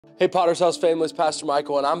Hey Potter's House family, it's Pastor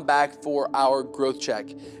Michael, and I'm back for our growth check.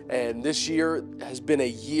 And this year has been a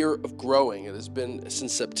year of growing. It has been,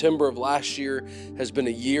 since September of last year, has been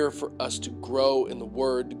a year for us to grow in the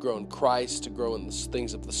Word, to grow in Christ, to grow in the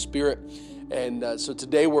things of the Spirit. And so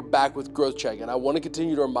today we're back with growth check, and I want to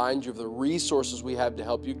continue to remind you of the resources we have to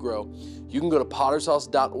help you grow. You can go to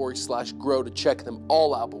pottershouse.org/grow to check them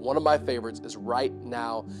all out, but one of my favorites is Right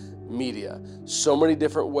Now Media. So many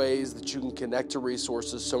different ways that you can connect to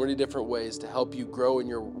resources, so many different ways to help you grow in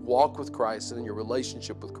your walk with Christ and in your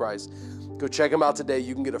relationship with Christ. Go check them out today.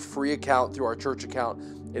 You can get a free account through our church account,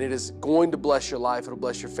 and it is going to bless your life. It'll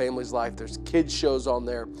bless your family's life. There's kids shows on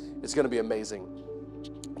there. It's going to be amazing.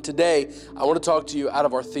 Today, I want to talk to you out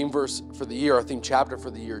of our theme verse for the year, our theme chapter for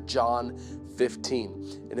the year, John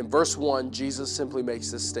 15. And in verse 1, Jesus simply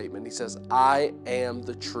makes this statement. He says, "I am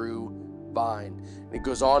the true vine." And it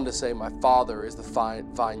goes on to say, "My Father is the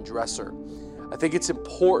vine dresser." I think it's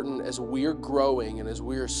important as we're growing and as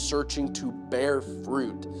we're searching to bear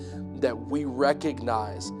fruit that we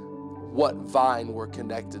recognize what vine we're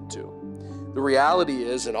connected to. The reality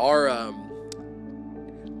is, in our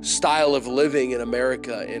style of living in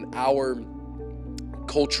America, in our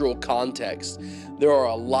cultural context, there are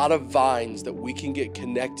a lot of vines that we can get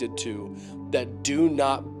connected to that do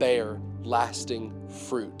not bear lasting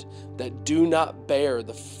fruit, that do not bear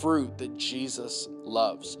the fruit that Jesus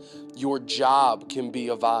loves. Your job can be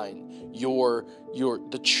a vine.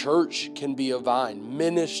 The church can be a vine.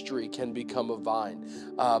 Ministry can become a vine.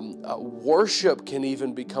 Worship can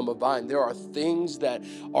even become a vine. There are things that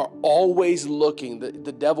are always looking,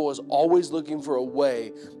 the devil is always looking for a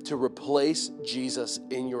way to replace Jesus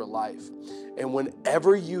in your life. And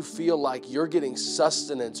whenever you feel like you're getting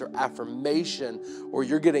sustenance or affirmation, or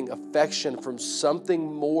you're getting affection from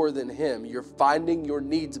something more than Him, you're finding your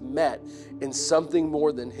needs met in something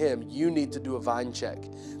more than Him, you need to do a vine check.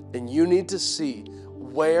 And you need to see,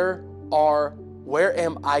 where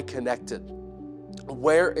am I connected?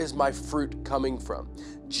 Where is my fruit coming from?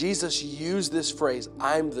 Jesus used this phrase,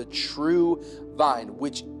 "I'm the true vine,"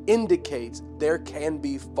 which indicates there can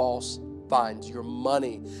be false vines. Your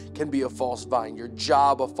money can be a false vine, your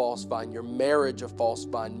job a false vine, your marriage a false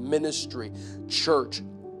vine, ministry, church,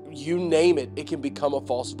 you name it, it can become a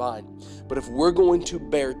false vine. But if we're going to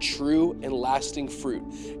bear true and lasting fruit,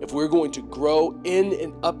 if we're going to grow in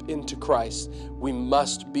and up into Christ, we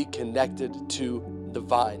must be connected to the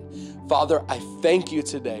vine. Father, I thank you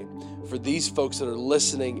today for these folks that are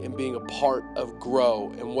listening and being a part of Grow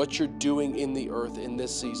and what you're doing in the earth in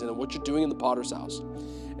this season and what you're doing in the Potter's House.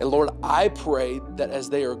 And Lord, I pray that as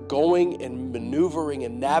they are going and maneuvering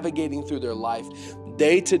and navigating through their life,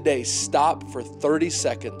 they today stop for 30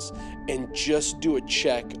 seconds and just do a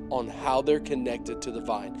check on how they're connected to the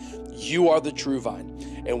vine. You are the true vine.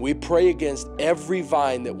 And we pray against every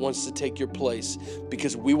vine that wants to take your place,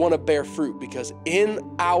 because we want to bear fruit, because in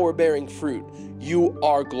our bearing fruit, you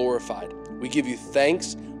are glorified. We give you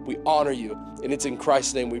thanks. We honor you. And it's in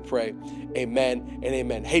Christ's name we pray. Amen and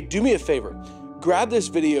amen. Hey, do me a favor. Grab this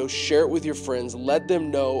video, share it with your friends, let them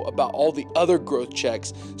know about all the other growth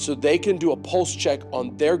checks so they can do a pulse check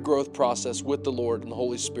on their growth process with the Lord and the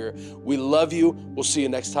Holy Spirit. We love you. We'll see you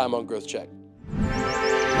next time on Growth Check.